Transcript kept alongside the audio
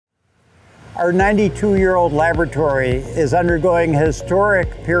Our 92-year-old laboratory is undergoing a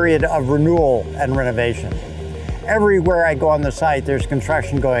historic period of renewal and renovation. Everywhere I go on the site, there's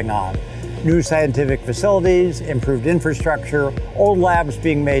construction going on. New scientific facilities, improved infrastructure, old labs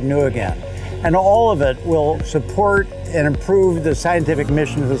being made new again. And all of it will support and improve the scientific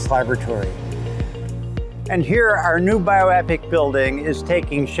mission of this laboratory. And here, our new bioepic building is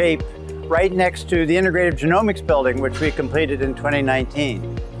taking shape right next to the integrative genomics building, which we completed in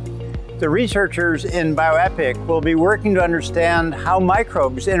 2019. The researchers in bioepic will be working to understand how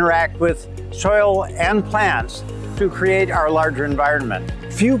microbes interact with soil and plants to create our larger environment.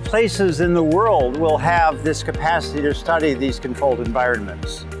 Few places in the world will have this capacity to study these controlled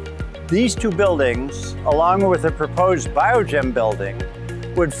environments. These two buildings, along with the proposed Biogem building,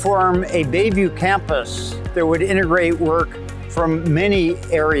 would form a Bayview campus that would integrate work from many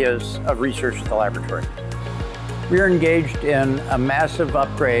areas of research at the laboratory. We are engaged in a massive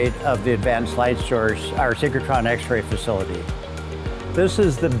upgrade of the advanced light source, our synchrotron X-ray facility. This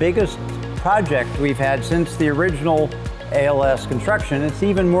is the biggest project we've had since the original ALS construction. It's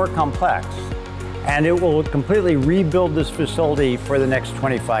even more complex, and it will completely rebuild this facility for the next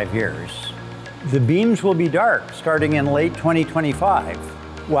 25 years. The beams will be dark starting in late 2025,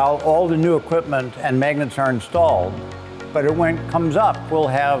 while all the new equipment and magnets are installed. But when it comes up, we'll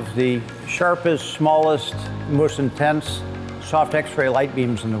have the sharpest, smallest, most intense soft X-ray light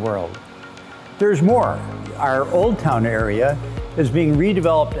beams in the world. There's more. Our Old Town area is being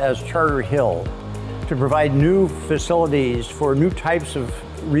redeveloped as Charter Hill to provide new facilities for new types of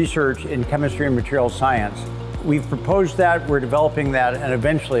research in chemistry and material science. We've proposed that, we're developing that, and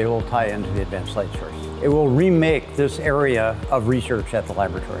eventually it will tie into the advanced light source. It will remake this area of research at the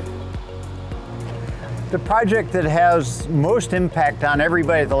laboratory. The project that has most impact on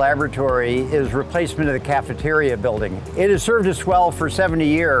everybody at the laboratory is replacement of the cafeteria building. It has served us well for 70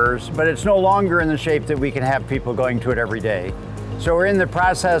 years, but it's no longer in the shape that we can have people going to it every day. So we're in the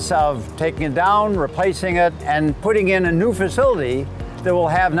process of taking it down, replacing it, and putting in a new facility that will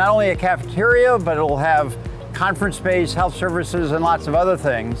have not only a cafeteria, but it will have conference space, health services, and lots of other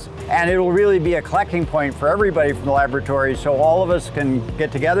things. And it will really be a collecting point for everybody from the laboratory, so all of us can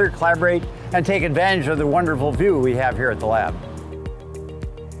get together, collaborate, and take advantage of the wonderful view we have here at the lab.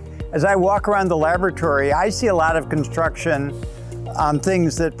 As I walk around the laboratory, I see a lot of construction on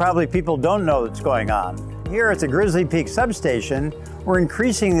things that probably people don't know that's going on. Here at the Grizzly Peak substation, we're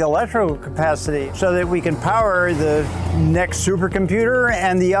increasing the electrical capacity so that we can power the next supercomputer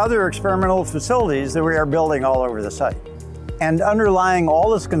and the other experimental facilities that we are building all over the site. And underlying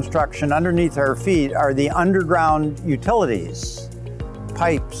all this construction underneath our feet are the underground utilities,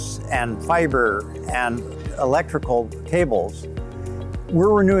 pipes and fiber and electrical cables.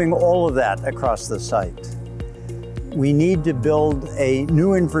 We're renewing all of that across the site. We need to build a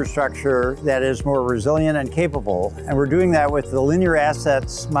new infrastructure that is more resilient and capable, and we're doing that with the Linear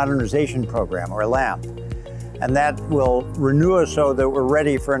Assets Modernization Program, or LAMP. And that will renew us so that we're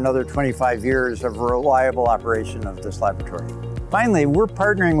ready for another 25 years of reliable operation of this laboratory. Finally, we're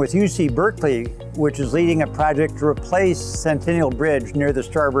partnering with UC Berkeley, which is leading a project to replace Centennial Bridge near the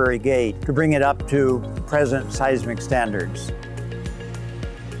Strawberry Gate to bring it up to present seismic standards.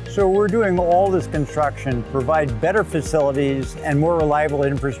 So we're doing all this construction to provide better facilities and more reliable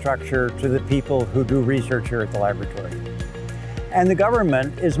infrastructure to the people who do research here at the laboratory. And the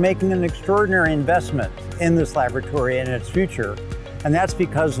government is making an extraordinary investment in this laboratory and its future, and that's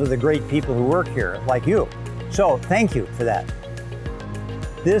because of the great people who work here, like you. So thank you for that.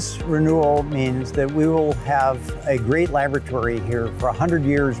 This renewal means that we will have a great laboratory here for 100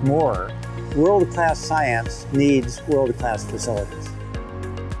 years more. World-class science needs world-class facilities.